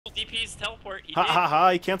DP's teleport. He Ha did. ha ha,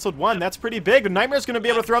 he canceled one. That's pretty big. Nightmare's going to be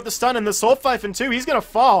able to throw out the stun, and the Soul Fifen too. He's going to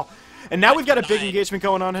fall. And now we've got a big engagement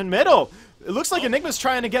going on in middle. It looks like Enigma's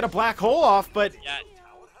trying to get a black hole off, but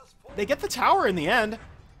they get the tower in the end.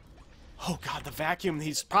 Oh god, the vacuum.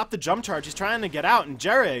 He's propped the jump charge. He's trying to get out, and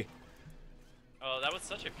Jerry. Oh, that was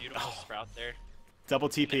such a beautiful sprout there. Double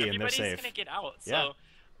TP, and they're Everybody's safe. gonna get out. Yeah. So,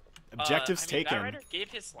 Objectives I mean, taken. Batrider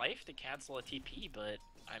gave his life to cancel a TP, but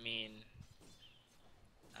I mean,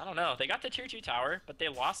 I don't know. They got the tier 2 tower, but they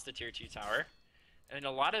lost the tier 2 tower. And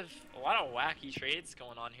a lot of wacky trades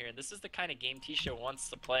going on here. This is the kind of game T-Show wants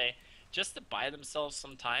to play, just to buy themselves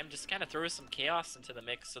some time, just kind of throw some chaos into the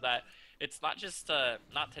mix so that it's not just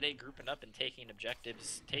not today grouping up and taking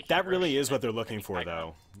objectives. That really is what they're looking for,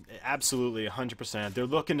 though. Absolutely, 100%. They're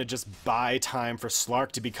looking to just buy time for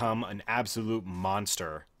Slark to become an absolute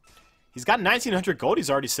monster. He's got 1,900 gold he's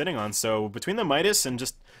already sitting on, so between the Midas and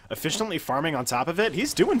just efficiently farming on top of it,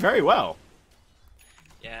 he's doing very well.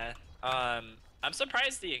 Yeah, I'm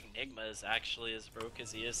surprised the Enigma is actually as broke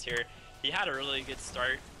as he is here. He had a really good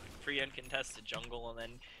start, free uncontested jungle, and then,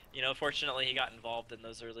 you know, fortunately he got involved in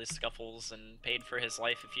those early scuffles and paid for his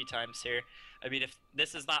life a few times here. I mean, if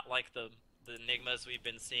this is not like the Enigmas we've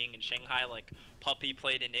been seeing in Shanghai, like Puppy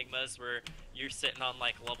played Enigmas where you're sitting on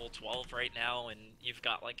like level 12 right now and you've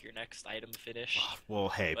got like your next item finished. Well,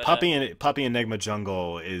 hey, but, Puppy Enigma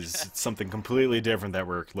jungle is something completely different that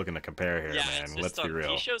we're looking to compare here, yeah, man. it's just, Let's be real.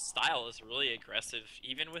 T-Show's style is really aggressive.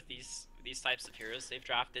 Even with these types of heroes they've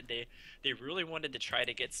drafted, they really wanted to try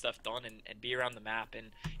to get stuff done and be around the map. And,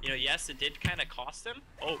 you know, yes, it did kind of cost them.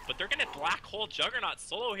 Oh, but they're going to black hole Juggernaut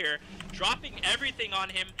solo here, dropping everything on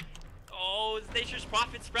him. Oh, Nature's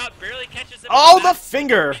Prophet Sprout barely catches him. Oh, the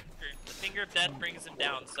finger! The finger of death brings him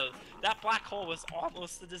down. So that black hole was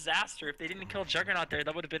almost a disaster. If they didn't kill Juggernaut there,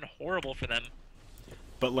 that would have been horrible for them.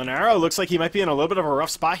 But Lenaro looks like he might be in a little bit of a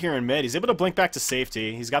rough spot here in mid. He's able to blink back to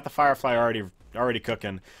safety. He's got the Firefly already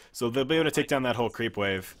cooking, so they'll be able to take down that whole creep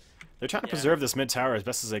wave. They're trying to preserve this mid tower as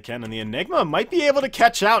best as they can, and the Enigma might be able to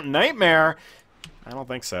catch out Nightmare. I don't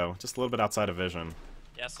think so. Just a little bit outside of vision.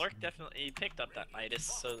 Yeah, Slark definitely picked up that Midas,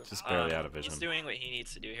 so just barely out of vision. He's doing what he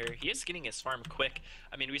needs to do here. He is getting his farm quick.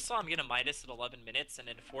 I mean, we saw him get a Midas at 11 minutes, and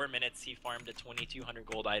in 4 minutes he farmed a 2,200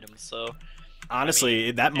 gold item. So honestly, I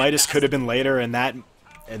mean, that Midas could have been later, and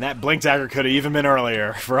that Blink Dagger could have even been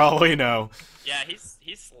earlier, for all we know. Yeah, he's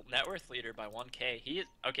net worth leader by 1K.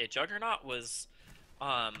 Okay, Juggernaut was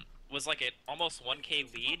like an almost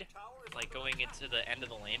 1K lead, like going into the end of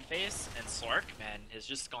the lane phase, and Slark, man, has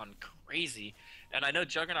just gone crazy. And I know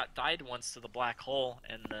Juggernaut died once to the black hole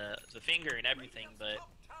and the finger and everything, but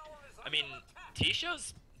I mean,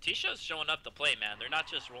 T-Show's showing up to play, man. They're not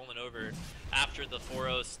just rolling over after the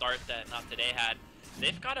 4-0 start that Not Today had.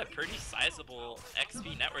 They've got a pretty sizable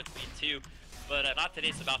XP net worth lead too, but Not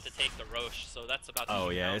Today's about to take the Roche, so that's about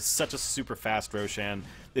to yeah, it's such a super fast Roshan.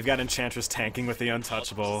 They've got Enchantress tanking with the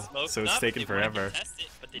Untouchable, so it's taking forever. Test it,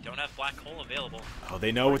 but they don't have black hole available. Oh,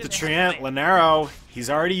 they know with the Treant, Lenaro, he's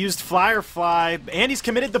already used Firefly, and he's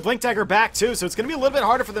committed the Blink Dagger back too, so it's going to be a little bit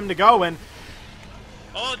harder for them to go, and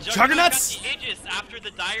oh, Juggernaut's got the Aegis after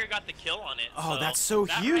the Dire got the kill on it. Oh, so that's so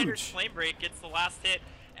that huge. Rider's Flame Break gets the last hit,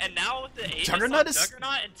 and now with the Aegis Juggernaut on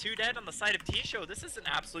Juggernaut and 2 dead on the side of T-Show, this is an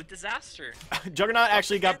absolute disaster. Juggernaut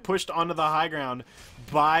actually got pushed onto the high ground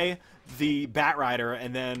by the Batrider,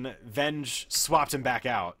 and then Venge swapped him back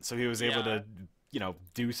out, so he was able to, you know,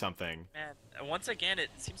 do something. Man, once again, it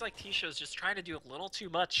seems like T-Show's just trying to do a little too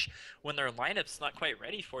much when their lineup's not quite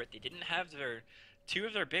ready for it. They didn't have two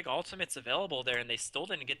of their big ultimates available there, and they still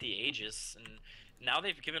didn't get the Aegis, and now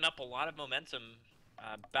they've given up a lot of momentum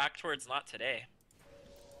back towards Not Today.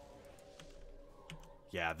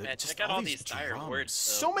 Yeah, check out all these dire words.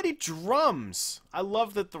 So many drums! I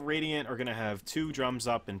love that the Radiant are going to have 2 drums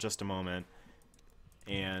up in just a moment.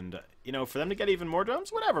 And, you know, for them to get even more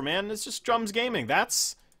drums, whatever, man. It's just drums gaming.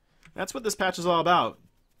 That's what this patch is all about.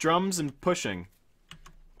 Drums and pushing.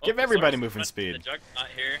 Give everybody movement speed. The Jug's not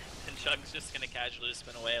here, and Jug's just going to casually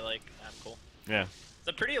spin away like, cool. Yeah. It's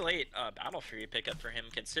a pretty late Battle Fury pickup for him,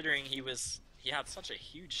 considering he had such a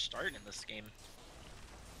huge start in this game.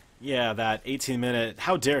 Yeah, that 18-minute...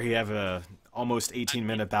 How dare he have a almost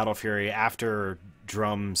 18-minute Battle Fury after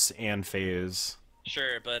drums and phase.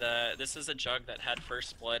 Sure, but this is a Jug that had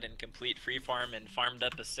First Blood and complete free farm and farmed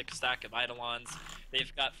up a 6 stack of Eidolons.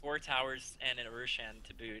 They've got 4 towers and an Roshan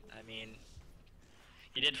to boot. I mean,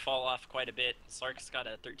 he did fall off quite a bit. Slark's got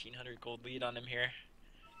a 1,300 gold lead on him here.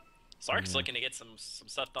 Slark's looking to get some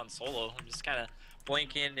stuff done solo. I'm just kind of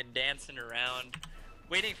blinking and dancing around,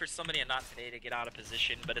 waiting for somebody and Not Today to get out of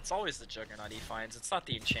position, but it's always the Juggernaut he finds. It's not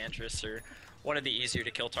the Enchantress or one of the easier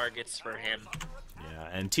to kill targets for him. Yeah,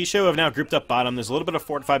 and Tisho have now grouped up bottom. There's a little bit of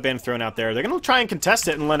fortified band thrown out there. They're going to try and contest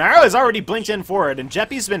it, and Lenaro has already blinked in for it, and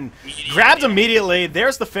Jeppy's been grabbed immediately.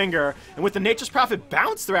 There's the finger, and with the Nature's Prophet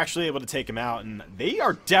bounce, they're actually able to take him out, and they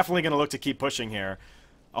are definitely going to look to keep pushing here.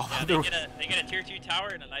 Oh, yeah, they get a tier 2 tower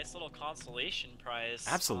and a nice little consolation prize.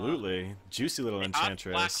 Absolutely. Juicy little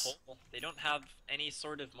Enchantress. Black hole. They don't have any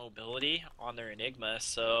sort of mobility on their Enigma,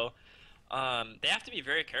 so they have to be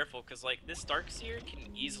very careful because like this Darkseer can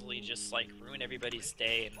easily just like ruin everybody's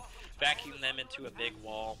day and vacuum them into a big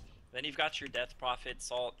wall. Then you've got your Death Prophet,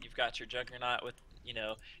 Salt, you've got your Juggernaut with, you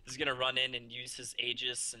know, he's gonna run in and use his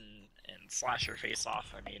Aegis and slash your face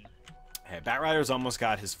off. I mean, hey, Batrider's almost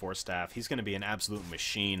got his Force Staff. He's gonna be an absolute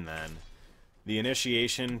machine then. The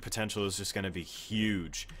initiation potential is just going to be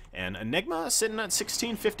huge. And Enigma sitting at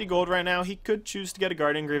 1650 gold right now. He could choose to get a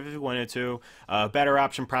Guardian Greave if he wanted to. Better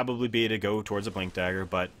option probably be to go towards a Blink Dagger,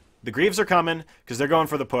 but the Greaves are coming because they're going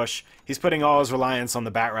for the push. He's putting all his reliance on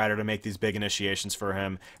the Batrider to make these big initiations for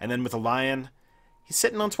him. And then with the Lion, he's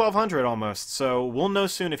sitting on 1200 almost. So we'll know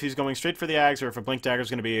soon if he's going straight for the Ags or if a Blink Dagger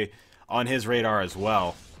is going to be on his radar as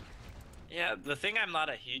well. Yeah, the thing I'm not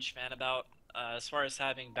a huge fan about as far as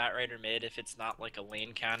having Batrider mid, if it's not like a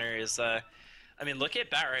lane counter, is I mean, look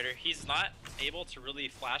at Batrider. He's not able to really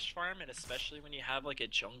flash farm, and especially when you have like a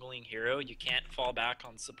jungling hero, you can't fall back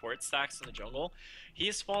on support stacks in the jungle.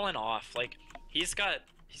 He's fallen off. Like he's got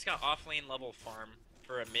off lane level farm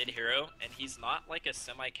for a mid hero, and he's not like a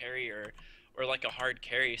semi carry or like a hard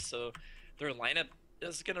carry. So their lineup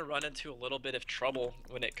is going to run into a little bit of trouble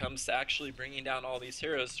when it comes to actually bringing down all these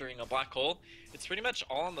heroes during a black hole. It's pretty much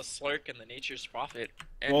all on the Slark and the Nature's Prophet.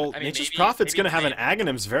 And, well, I mean, Nature's Prophet's going to have an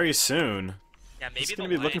Aghanims very soon. Yeah, maybe he's going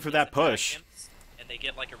to be looking for that push. And they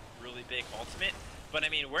get like a really big ultimate. But I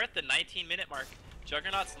mean, we're at the 19-minute mark.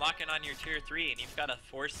 Juggernaut's knocking on your tier 3, and you've got a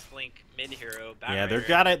Force Link mid hero. Yeah,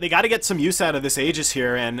 they gotta get some use out of this Aegis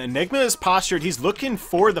here, and Enigma is postured. He's looking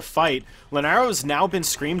for the fight. Lenaro's now been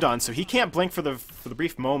screamed on, so he can't blink for the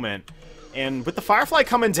brief moment. And with the Firefly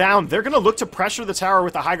coming down, they're gonna look to pressure the tower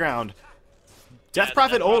with the high ground. Death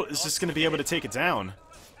Prophet ult is just gonna be able to take it down.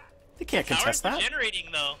 They can't contest that. Generating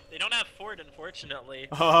though, they don't have Ford, unfortunately.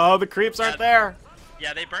 Oh, the creeps aren't there.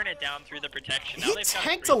 Yeah, they burn it down through the protection. He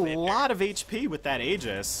tanked a lot of HP with that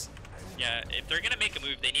Aegis. Yeah, if they're going to make a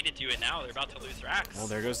move, they need to do it now. They're about to lose racks. Well,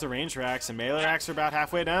 there goes the range racks, and melee racks are about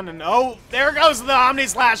halfway done. And oh, there goes the Omni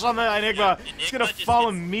Slash on the Enigma. It's going to fall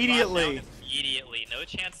immediately. Immediately. No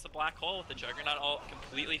chance to black hole with the Juggernaut all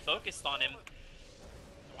completely focused on him.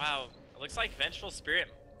 Wow. It looks like Vengeful Spirit.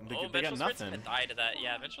 Vengeful Spirit's gonna die to that.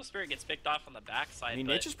 Yeah, Vengeful Spirit gets picked off on the backside. I mean,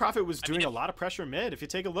 Nature's Prophet was doing a lot of pressure mid. If you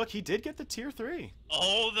take a look, he did get the tier 3.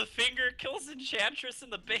 Oh, the finger kills Enchantress in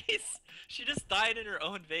the base. She just died in her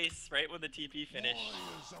own base right when the TP finished.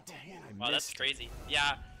 Wow, that's crazy.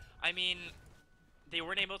 Yeah, I mean, they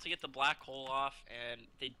weren't able to get the black hole off, and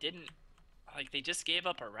they didn't. Like, they just gave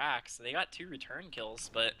up a rack, so they got 2 return kills.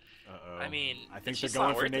 But I mean, I think they're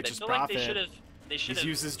going for Nature's Prophet. He's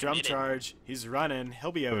used his drum charge. He's running.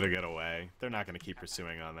 He'll be able to get away. They're not going to keep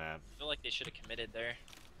pursuing on that. I feel like they should have committed there.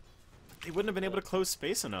 They wouldn't have been able to close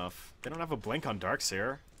space enough. They don't have a blink on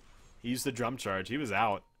Darkseer. He used the drum charge. He was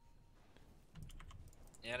out.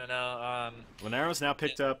 Yeah, I don't know. Lenaro's now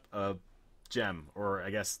picked up a gem, or I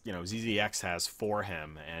guess, you know, ZZX has for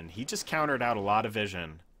him, and he just countered out a lot of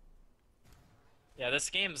vision. Yeah, this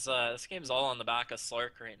game's all on the back of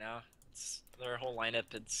Slark right now. It's their whole lineup.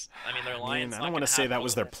 I mean, their line's. I don't want to say that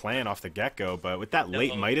was their plan off the get-go, but with that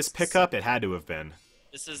late Midas pickup, it had to have been.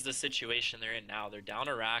 This is the situation they're in now. They're down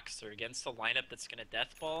to racks. They're against a lineup that's gonna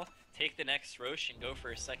death ball, take the next Roche, and go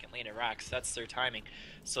for a second lane of racks. That's their timing.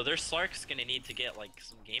 So their Slark's gonna need to get like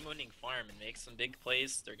some game-winning farm and make some big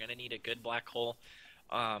plays. They're gonna need a good black hole.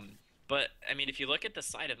 But, I mean, if you look at the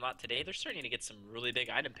side of Not Today, they're starting to get some really big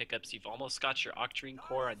item pickups. You've almost got your Octarine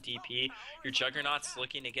Core on DP. Your Juggernaut's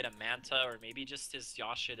looking to get a Manta or maybe just his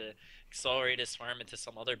Yasha to accelerate his farm into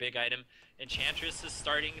some other big item. Enchantress is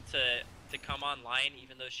starting to come online,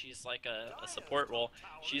 even though she's like a support role.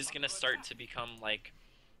 She's going to start to become like,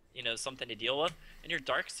 you know, something to deal with. And your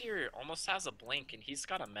Darkseer almost has a blink, and he's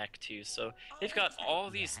got a mech too. So they've got all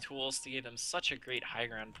these tools to give them such a great high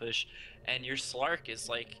ground push. And your Slark is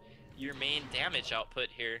like your main damage output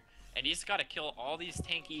here, and he's got to kill all these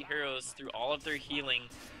tanky heroes through all of their healing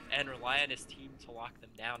and rely on his team to lock them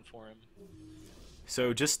down for him.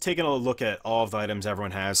 So just taking a look at all of the items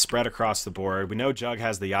everyone has spread across the board. We know Jug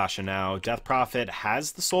has the Yasha now. Death Prophet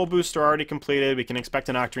has the Soul Booster already completed. We can expect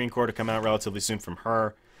an Octarine Core to come out relatively soon from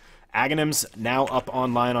her. Aghanims now up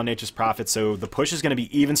online on Nature's Prophet, so the push is going to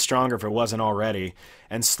be even stronger if it wasn't already.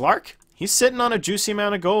 And Slark, he's sitting on a juicy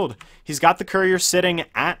amount of gold. He's got the Courier sitting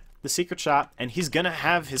at the secret shop, and he's going to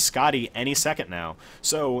have his Scotty any second now.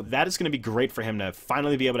 So that is going to be great for him to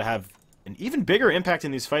finally be able to have an even bigger impact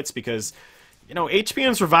in these fights because, you know, HP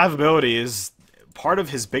and survivability is part of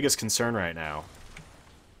his biggest concern right now.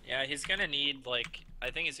 Yeah, he's going to need, like,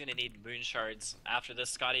 I think he's going to need Moon Shards after this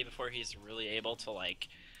Scotty before he's really able to, like,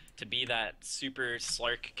 to be that super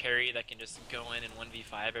Slark carry that can just go in and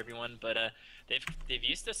 1v5 everyone. But they've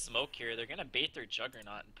used the smoke here. They're gonna bait their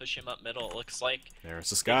Juggernaut and push him up middle. It looks like there's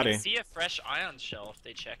the Scotty. They can see a fresh Ion Shell if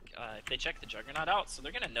they check the Juggernaut out. So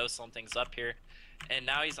they're gonna know something's up here. And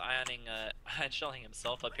now he's Ion Shelling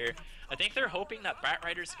himself up here. I think they're hoping that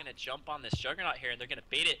Batrider's gonna jump on this Juggernaut here and they're gonna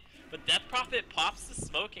bait it. But Death Prophet pops the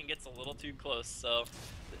smoke and gets a little too close. So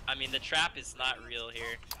I mean, the trap is not real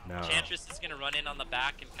here. No. Enchantress is going to run in on the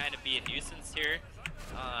back and kind of be a nuisance here.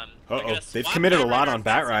 They've committed a lot on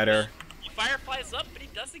Batrider. He fireflies up, but he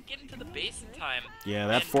doesn't get into the base in time. Yeah,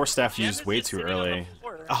 that Force Staff used way too early.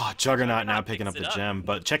 Oh, Juggernaut now picking up the gem.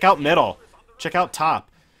 But check out middle. Check out top.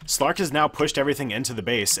 Slark has now pushed everything into the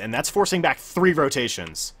base, and that's forcing back 3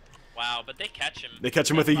 rotations. Wow, but they catch him. They catch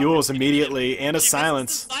him with a Yules immediately and a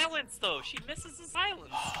silence. She misses the silence, though. She misses the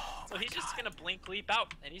silence. So he's just going to blink leap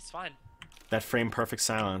out, and he's fine. That frame perfect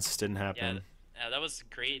silence didn't happen. Yeah, that was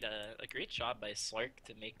great. A great job by Slark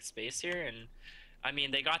to make space here. And I mean,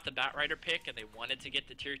 they got the Batrider pick, and they wanted to get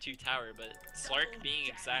the tier 2 tower. But Slark being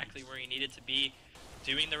exactly where he needed to be,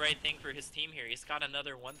 doing the right thing for his team here. He's got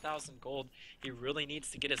another 1,000 gold. He really needs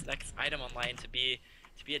to get his next item online to be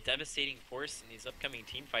a devastating force in these upcoming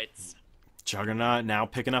team fights. Juggernaut now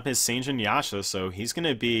picking up his Sange and Yasha, so he's going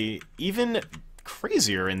to be even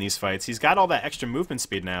crazier in these fights. He's got all that extra movement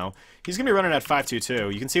speed now. He's going to be running at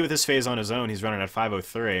 522. You can see with his phase on his own, he's running at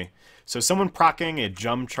 503. So someone proccing a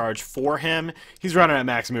jump charge for him, he's running at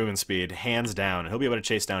max movement speed, hands down. He'll be able to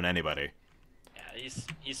chase down anybody. Yeah,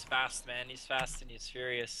 he's fast, man. He's fast and he's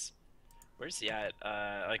furious. Where's he at?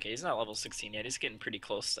 Okay, he's not level 16 yet. He's getting pretty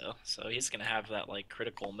close, though. So he's going to have that, like,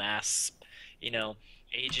 critical mass, you know,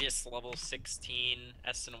 Aegis level 16,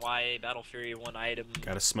 S&Y, Battle Fury 1 item.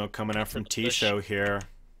 Got a smoke coming out from T-Show here.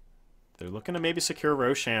 They're looking to maybe secure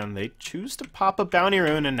Roshan. They choose to pop a Bounty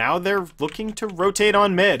Rune, and now they're looking to rotate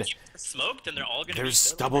on mid. Smoked, and they're all going to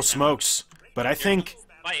There's double smokes, but I think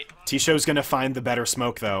T-Show's going to find the better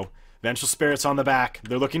smoke, though. Vengeful Spirit's on the back.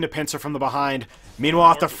 They're looking to pincer from the behind.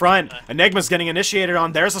 Meanwhile, at the front, Enigma's getting initiated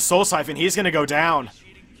on. There's a Soul Siphon. He's going to go down.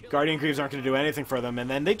 Guardian Greaves aren't going to do anything for them, and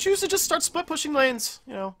then they choose to just start split pushing lanes.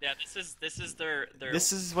 You know. Yeah, this is their.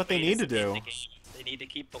 This is what they need to do. They need to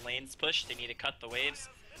keep the lanes pushed. They need to cut the waves.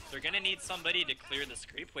 They're going to need somebody to clear this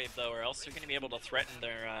creep wave, though, or else they're going to be able to threaten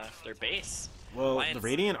their base. Well, the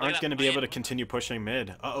Radiant aren't going to be able to continue pushing mid.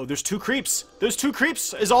 Uh-oh, there's 2 creeps. There's 2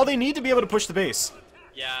 creeps is all they need to be able to push the base.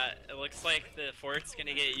 Yeah, it looks like the fort's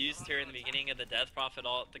gonna get used here in the beginning of the Death Prophet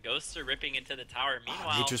ult. The ghosts are ripping into the tower.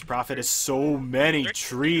 Meanwhile, Nature's Prophet is so many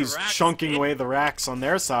trees chunking away the racks on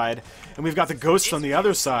their side, and we've got the ghosts on the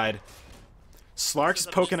other side. Slark's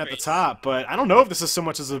poking at the top, but I don't know if this is so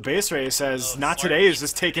much as a base race as Not Today is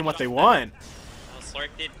just taking what they want. Well, Slark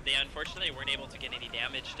they unfortunately weren't able to get any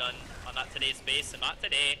damage done on Not Today's base, and Not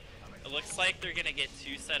Today. It looks like they're gonna get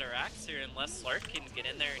 2 set of racks here unless Slark can get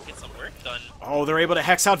in there and get some work done. Oh, they're able to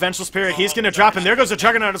hex out Vengeful Spirit. He's gonna drop, and there goes the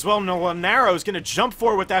Juggernaut as well. Noah Narrow's gonna jump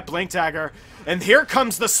forward with that Blink Dagger. And here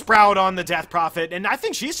comes the Sprout on the Death Prophet, and I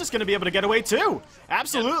think she's just gonna be able to get away too.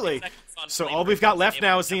 Absolutely. So all we've got left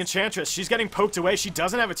now is the Enchantress. She's getting poked away. She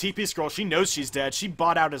doesn't have a TP scroll. She knows she's dead. She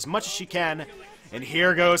bought out as much as she can. And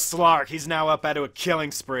here goes Slark. He's now up at a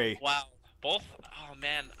killing spree. Wow. Both. Oh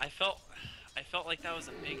man, I felt like that was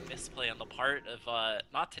a big misplay on the part of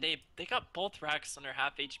Not Today. They got both racks under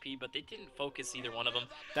half HP, but they didn't focus either one of them.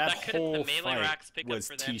 That whole fight was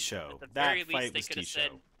T-Show. That fight was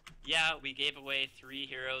T-Show. Yeah, we gave away 3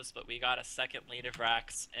 heroes, but we got a second lane of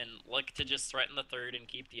racks and look to just threaten the third and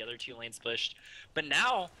keep the other 2 lanes pushed. But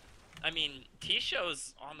now, I mean,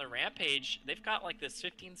 T-Show's on the rampage. They've got like this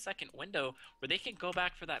 15-second window where they can go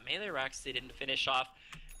back for that melee racks they didn't finish off.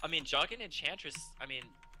 I mean, Jug and Enchantress, I mean,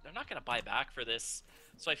 they're not going to buy back for this.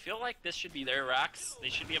 So I feel like this should be their racks. They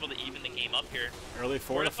should be able to even the game up here. Early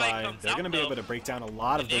fortify. They're going to be able to break down a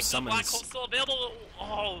lot of those summons. Black Hole still available.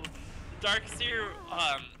 Oh, Dark Seer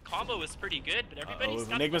combo was pretty good, but everybody's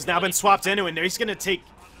got Enigma's now been swapped into, and he's going to take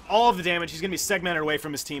all of the damage. He's going to be segmented away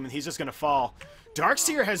from his team, and he's just going to fall.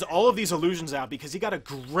 Darkseer has all of these illusions out because he got a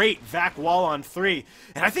great Vac wall on 3.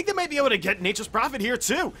 And I think they might be able to get Nature's Prophet here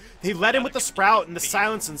too. They led him with the Sprout and the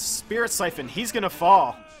Silence and Spirit Siphon. He's going to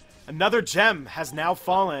fall. Another gem has now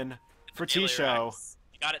fallen for T-Show.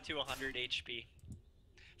 He got it to 100 HP.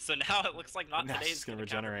 So now it looks like Not Today's going to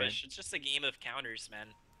regenerate. It's just a game of counters, man.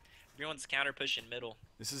 Everyone's counter pushing middle.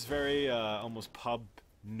 This is very almost pub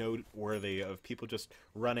noteworthy of people just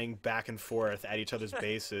running back and forth at each other's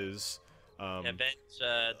bases. Yeah,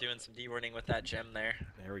 Bench doing some D-warding with that gem there.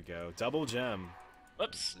 There we go. Double gem.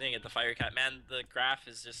 Whoops, didn't get the fire cut. Man, the graph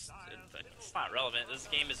is just, it's not relevant. This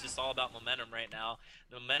game is just all about momentum right now.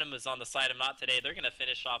 The momentum is on the side of not today. They're going to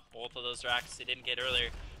finish off both of those racks they didn't get earlier.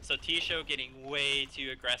 So T-Show getting way too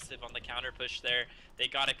aggressive on the counter push there. They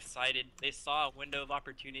got excited. They saw a window of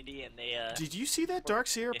opportunity and they... Did you see that Dark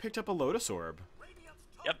Seer picked up a Lotus Orb?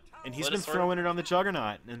 Yep. And he's been throwing it on the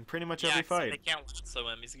Juggernaut in pretty much every fight. They can't lasso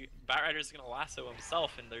him. Batrider's going to lasso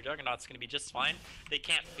himself, and their Juggernaut's going to be just fine. They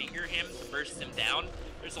can't finger him to burst him down.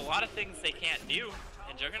 There's a lot of things they can't do,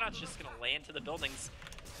 and Juggernaut's just going to lay into the buildings.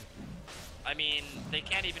 I mean, they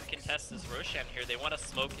can't even contest this Roshan here. They want to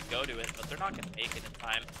smoke and go to it, but they're not going to make it in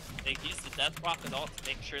time. They used the Death Prophet ult to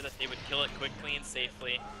make sure that they would kill it quickly and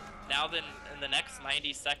safely. Now then, in the next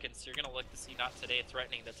 90 seconds, you're going to look to see Not Today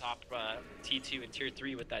threatening the top T2 and Tier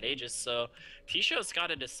 3 with that Aegis. So T-Show's got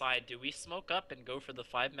to decide, do we smoke up and go for the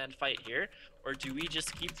 5-man fight here? Or do we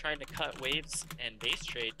just keep trying to cut waves and base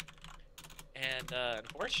trade? And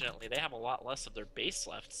unfortunately, they have a lot less of their base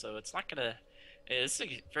left, so it's not going to... It's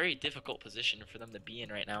a very difficult position for them to be in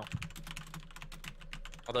right now.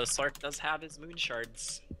 Although Slark does have his moon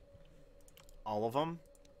shards. All of them?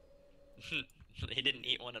 He didn't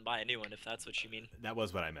eat one and buy a new one, if that's what you mean. That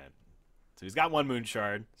was what I meant. So he's got one moon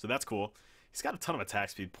shard, so that's cool. He's got a ton of attack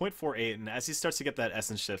speed, 0.48, and as he starts to get that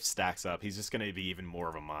essence shift stacks up, he's just going to be even more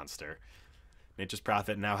of a monster. Nature's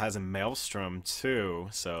Prophet now has a Maelstrom too,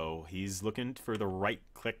 so he's looking for the right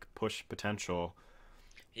click push potential.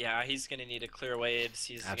 Yeah, he's going to need to clear waves.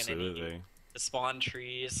 He's going to need to spawn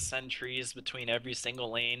trees, send trees between every single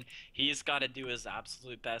lane. He's got to do his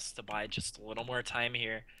absolute best to buy just a little more time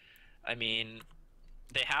here. I mean,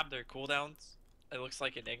 they have their cooldowns. It looks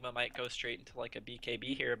like Enigma might go straight into like a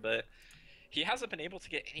BKB here, but he hasn't been able to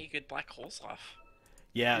get any good black holes off.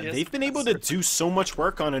 Yeah, they've been able to do so much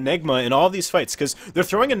work on Enigma in all these fights because they're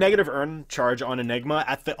throwing a negative earn charge on Enigma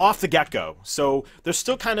off the get-go. So they're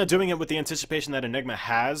still kind of doing it with the anticipation that Enigma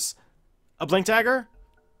has a Blink Dagger,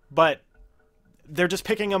 but they're just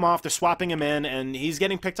picking him off, they're swapping him in, and he's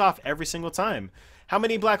getting picked off every single time. How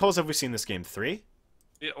many black holes have we seen this game? 3?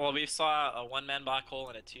 Well, we saw a 1-man black hole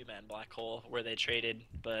and a 2-man black hole where they traded,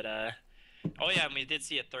 but oh yeah, and we did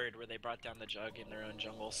see a third where they brought down the Jug in their own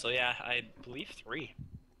jungle. So yeah, I believe 3.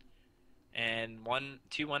 And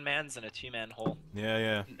 2 1-mans and a 2-man hole.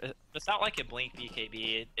 Yeah. It's not like a Blink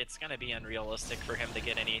BKB. It's going to be unrealistic for him to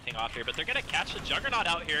get anything off here, but they're going to catch the Juggernaut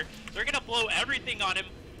out here. They're going to blow everything on him.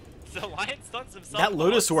 The Lion stuns himself. That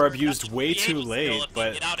Lotus Orb used way too late,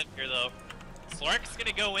 but... Get out of here, though. Slark's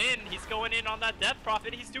gonna go in. He's going in on that Death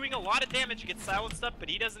Prophet. He's doing a lot of damage. He gets silenced up, but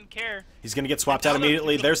he doesn't care. He's gonna get swapped out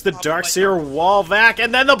immediately. There's the Dark Seer wall back,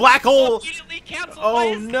 and then the black hole.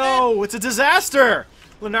 Oh no, it's a disaster.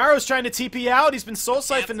 Lenaro's trying to TP out. He's been soul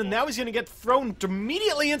siphoned, and now he's gonna get thrown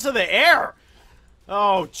immediately into the air.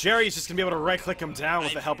 Oh, Jerry's just gonna be able to right-click him down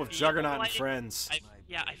with the help of Juggernaut and friends.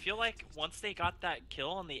 Yeah, I feel like once they got that kill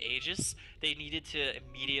on the Aegis, they needed to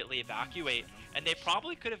immediately evacuate. And they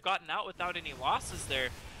probably could have gotten out without any losses there.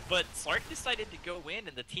 But Slark decided to go in,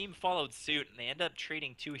 and the team followed suit, and they ended up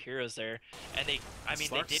trading 2 heroes there. And they, I mean,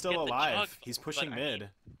 Slark's they did still get alive. The Jug, He's pushing but, mid. I mean,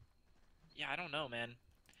 yeah, I don't know, man.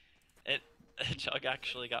 Jug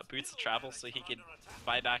actually got boots of travel so he could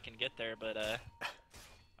buy back and get there, but I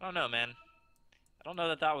don't know, man. I don't know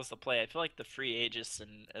that that was the play. I feel like the free Aegis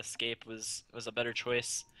and escape was a better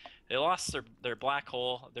choice. They lost their black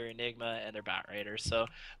hole, their Enigma, and their Batrider, so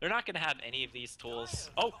they're not going to have any of these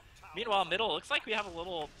tools. Oh, meanwhile, middle, looks like we have a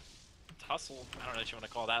little tussle. I don't know what you want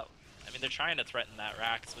to call that. I mean, they're trying to threaten that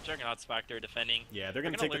Rax, but Juggernaut's back there defending. Yeah, they're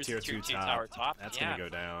going to take the tier 2 tower top. That's going to go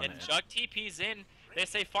down. And Jug TP's in. They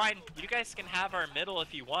say, fine, you guys can have our middle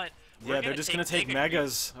if you want. Yeah, they're just going to take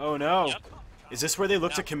Megas. Oh, no. Yep. Is this where they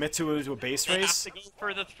look to commit to a base race? They have to go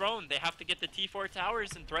for the throne. They have to get the T4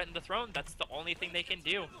 towers and threaten the throne. That's the only thing they can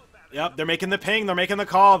do. Yep, they're making the ping. They're making the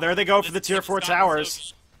call. There they go for the tier 4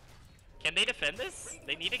 towers. Can they defend this?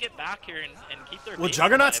 They need to get back here and keep their Well,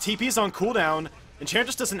 Juggernaut's TP's on cooldown.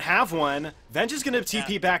 Enchantress doesn't have one. Venge is going to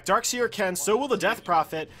TP back. Dark Seer can. So will the Death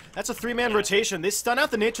Prophet. That's a 3-man rotation. They stun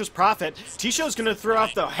out the Nature's Prophet. T-Show's going to throw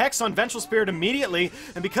out the Hex on Vengeful Spirit immediately.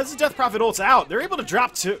 And because the Death Prophet ults out, they're able to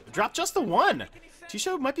drop just the 1.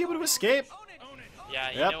 T-Show might be able to escape.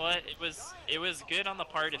 Yeah, you know what? It was good on the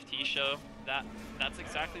part of T-Show. That's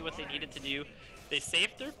exactly what they needed to do. They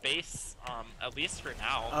saved their base, at least for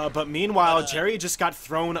now. But meanwhile, Jerry just got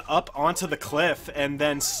thrown up onto the cliff, and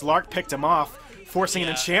then Slark picked him off, forcing an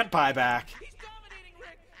enchant buyback.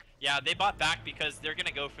 Yeah, they bought back because they're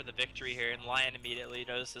gonna go for the victory here, and Lion immediately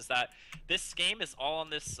notices that this game is all on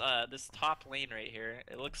this this top lane right here.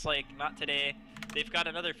 It looks like not today. They've got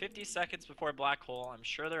another 50 seconds before Black Hole. I'm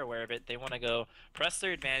sure they're aware of it. They want to go press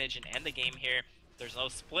their advantage and end the game here. There's no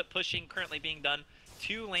split pushing currently being done.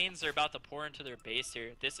 Two lanes are about to pour into their base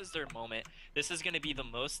here. This is their moment. This is going to be the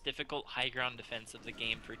most difficult high ground defense of the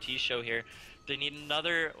game for T-Show here. They need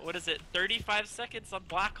another, what is it, 35 seconds on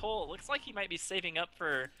Black Hole. It looks like he might be saving up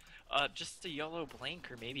for just a yellow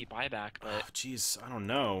blink or maybe buyback, but... Oh, jeez, I don't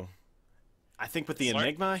know. I think with the Slark?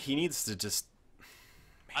 Enigma, he needs to just...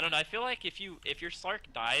 I don't know, I feel like if your Slark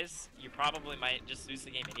dies, you probably might just lose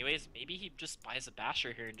the game anyways. Maybe he just buys a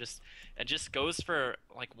Basher here and just goes for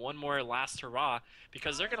like one more last hurrah,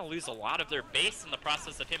 because they're gonna lose a lot of their base in the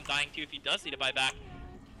process of him dying too if he does need to buy back.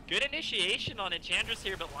 Good initiation on Enchantress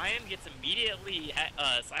here, but Lion gets immediately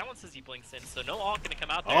silences he blinks in, so no ult gonna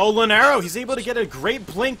come out there. Oh, Linero, he's able to get a great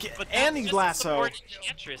blink and he just lasso.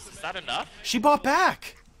 Enchantress, is that enough? She bought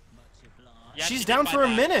back. Yeah, She's she down did for a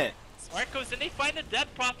buy back. minute. Slark goes in, they find the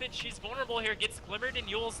Death Prophet, she's vulnerable here, gets glimmered and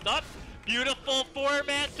Yule's up. Beautiful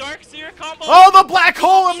 4-man Dark Seer combo. Oh, the black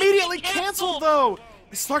hole immediately canceled though.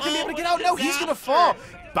 Is Slark gonna be able to get out? No, he's gonna fall.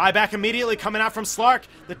 Buyback immediately coming out from Slark.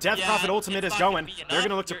 The Death Prophet ultimate is going. They're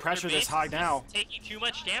gonna look to pressure this high now. Taking too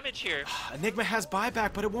much damage here. Enigma has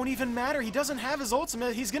buyback, but it won't even matter. He doesn't have his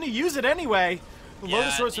ultimate. He's gonna use it anyway. The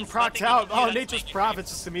Lotus Sword's been procced out. Oh, Nature's Prophet's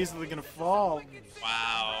just immediately gonna fall.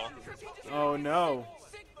 Wow. Oh no.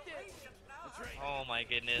 Oh my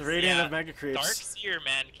goodness. The Radiant of Mega Creeps. Dark Seer,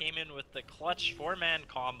 man, came in with the clutch 4-man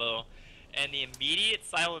combo, and the immediate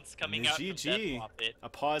silence coming out from Death Prophet. A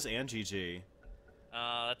pause and GG.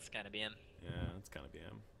 That's gotta be him. Yeah, that's gotta be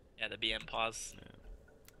him. Yeah, the BM pause. Yeah.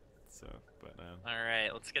 So, but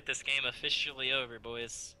Alright, let's get this game officially over,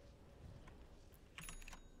 boys.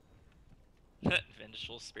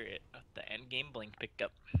 Vengeful Spirit. The end game blink picked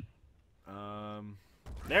up.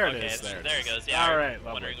 there it Okay, is. there it goes. Yeah, all right,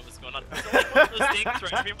 wondering what was going on. It's like one of those things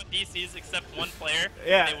where everyone DCs except one player.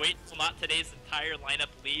 Yeah. They wait until not today's entire lineup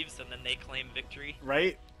leaves, and then they claim victory.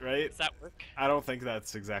 Right, right. Does that work? I don't think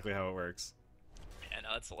that's exactly how it works. Yeah, no,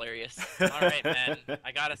 that's hilarious. Alright, man.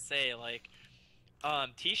 I gotta say, like,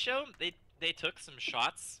 T-Show, they took some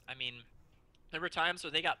shots. I mean, there were times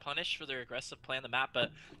where they got punished for their aggressive play on the map,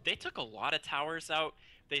 but they took a lot of towers out.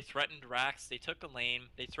 They threatened racks. They took a lane.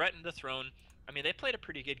 They threatened the throne. I mean, they played a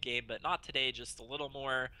pretty good game, but not today. Just a little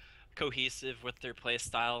more cohesive with their play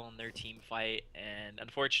style and their team fight. And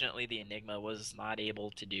unfortunately, the Enigma was not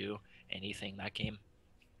able to do anything that game.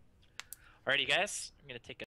 Alrighty, guys. I'm going to take a